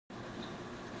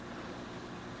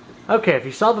Okay, if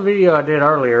you saw the video I did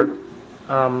earlier,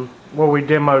 where we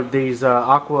demoed these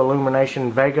Aqua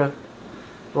Illumination Vega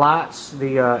lights,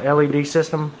 the LED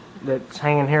system that's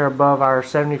hanging here above our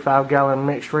 75-gallon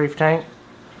mixed reef tank,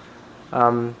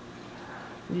 you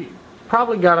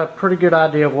probably got a pretty good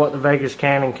idea of what the Vegas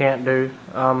can and can't do,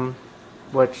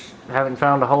 which I haven't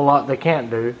found a whole lot they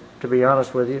can't do, to be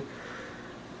honest with you.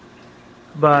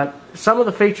 But some of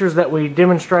the features that we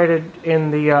demonstrated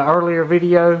in the earlier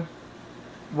video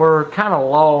were kind of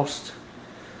lost.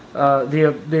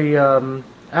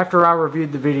 After I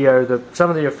reviewed the video, some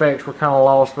of the effects were kind of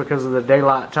lost because of the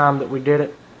daylight time that we did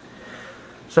it.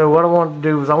 So what I wanted to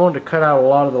do was I wanted to cut out a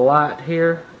lot of the light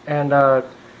here and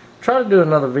try to do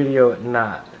another video at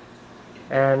night.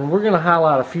 And we're going to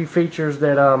highlight a few features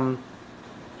that I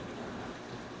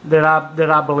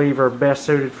believe are best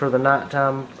suited for the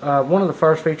nighttime. One of the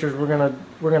first features we're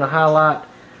gonna highlight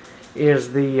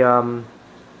is the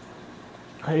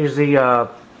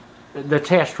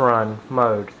test run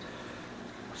mode.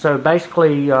 So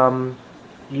basically,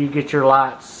 you get your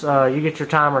lights, you get your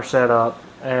timer set up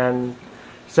and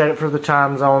set it for the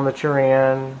time zone that you're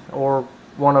in, or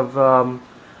one of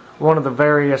the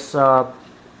various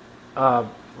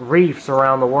reefs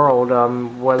around the world,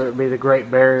 whether it be the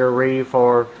Great Barrier Reef,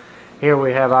 or here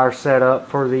we have our setup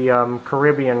for the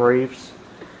Caribbean reefs.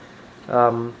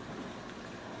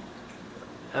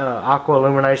 Aqua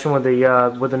Illumination with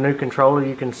the new controller,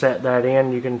 you can set that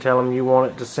in. You can tell them you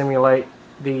want it to simulate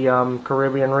the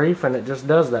Caribbean reef, and it just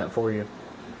does that for you.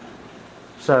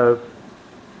 So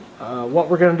what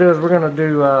we're going to do is we're going to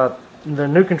do the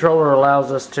new controller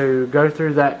allows us to go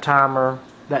through that timer,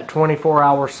 that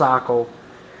 24-hour cycle,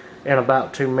 in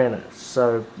about 2 minutes.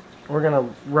 So we're going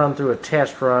to run through a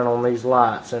test run on these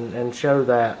lights and show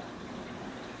that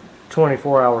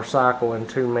 24-hour cycle in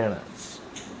 2 minutes.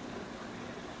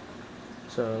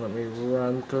 So let me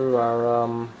run through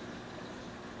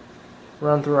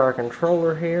our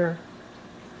controller here.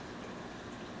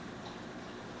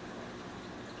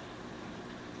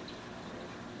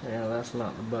 Yeah, that's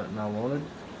not the button I wanted.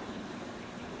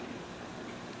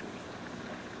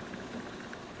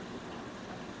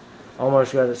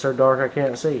 Almost got it so dark I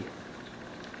can't see.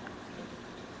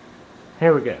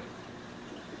 Here we go.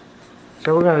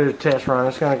 So we're going to do a test run.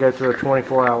 It's going to go through a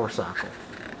 24-hour cycle.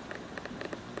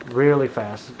 Really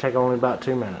fast. It'll take only about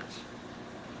 2 minutes.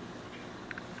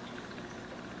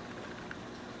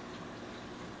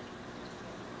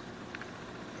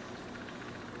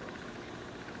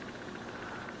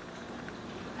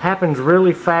 Happens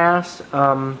really fast.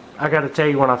 I got to tell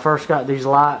you, when I first got these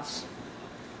lights,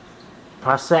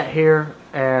 I sat here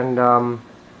and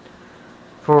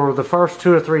for the first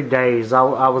 2 or 3 days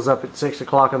I was up at 6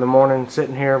 o'clock in the morning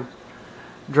sitting here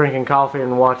drinking coffee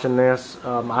and watching this.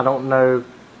 I don't know,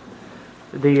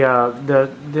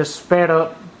 this sped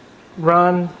up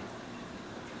run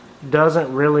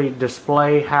doesn't really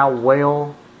display how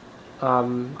well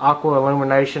Aqua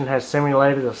Illumination has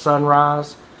simulated a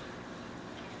sunrise.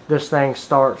 This thing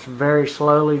starts very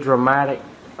slowly, dramatic,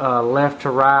 left to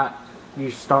right. You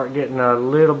start getting a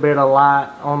little bit of light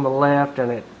on the left,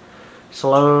 and it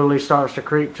slowly starts to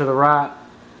creep to the right.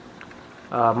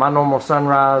 My normal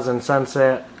sunrise and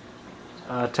sunset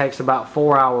takes about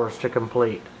 4 hours to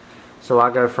complete. So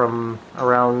I go from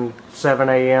around 7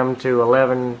 a.m. to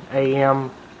 11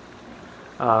 a.m.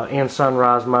 In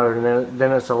sunrise mode, and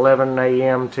then it's 11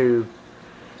 a.m. to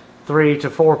 3 to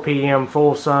 4 p.m.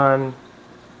 full sun,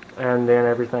 and then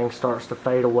everything starts to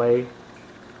fade away,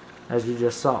 as you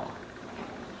just saw.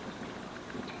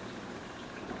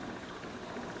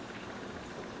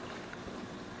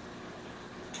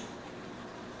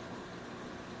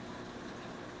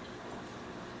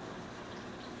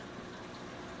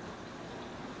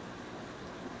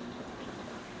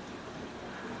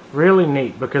 Really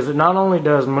neat, because it not only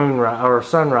does moonrise or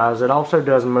sunrise, it also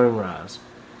does moonrise.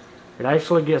 It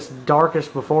actually gets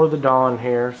darkest before the dawn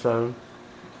here, so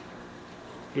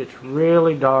it's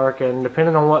really dark, and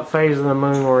depending on what phase of the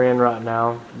moon we're in right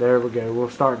now, there we go, we'll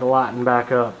start to lighten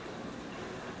back up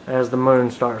as the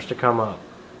moon starts to come up.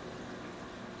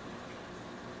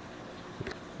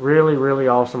 Really, really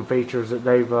awesome features that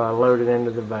they've loaded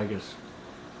into the Vegas.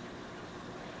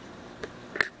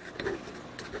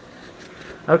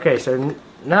 Okay, so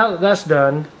now that that's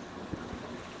done,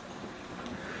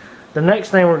 the next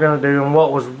thing we're going to do, and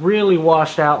what was really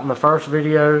washed out in the first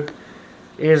video,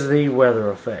 is the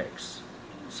weather effects.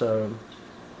 So I'm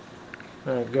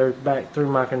going to go back through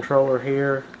my controller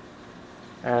here,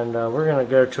 and we're going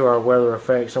to go to our weather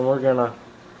effects, and I'm going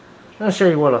to show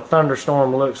you what a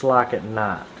thunderstorm looks like at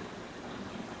night.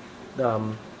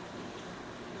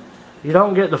 You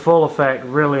don't get the full effect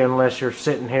really unless you're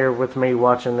sitting here with me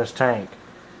watching this tank.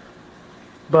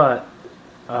 But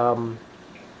the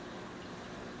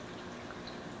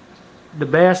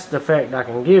best effect I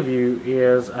can give you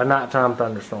is a nighttime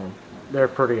thunderstorm. They're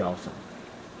pretty awesome.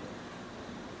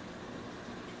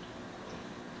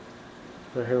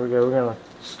 So here we go. We're going to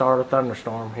start a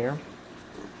thunderstorm here.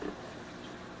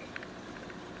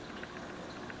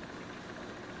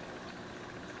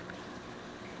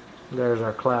 There's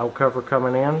our cloud cover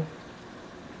coming in.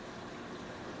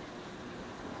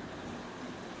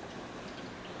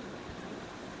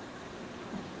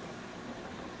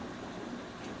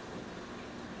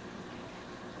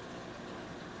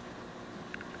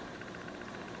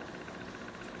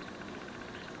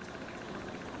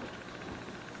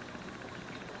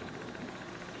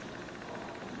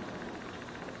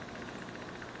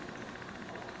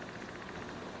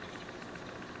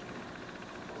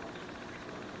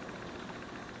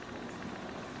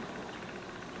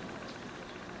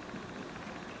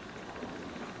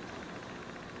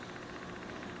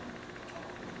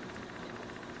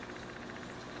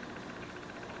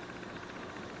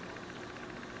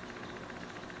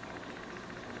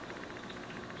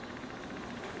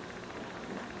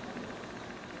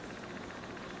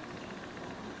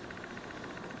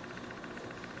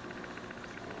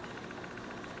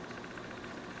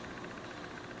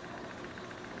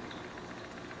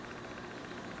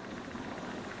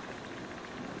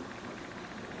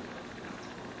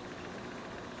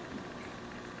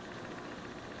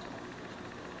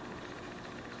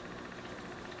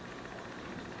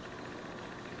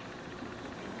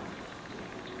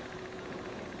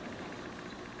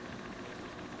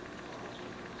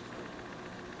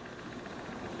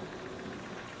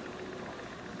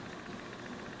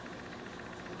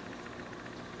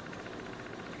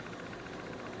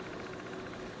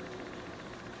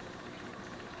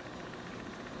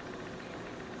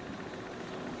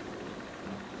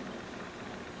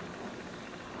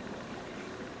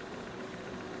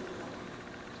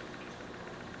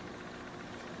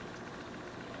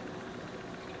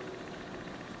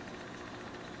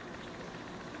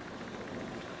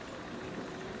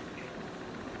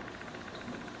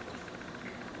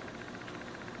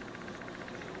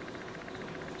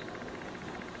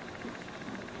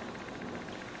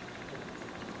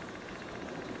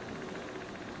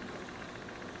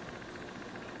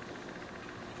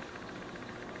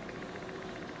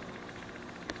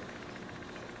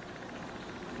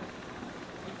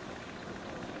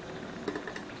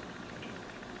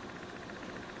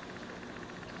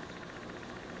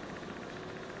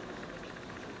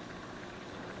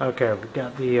 Okay, we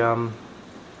got the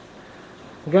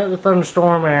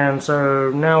thunderstorm, and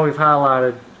so now we've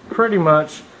highlighted pretty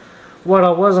much what I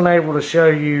wasn't able to show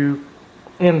you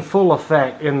in full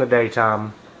effect in the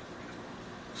daytime.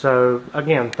 So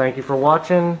again, thank you for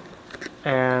watching,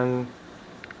 and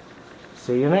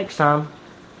see you next time.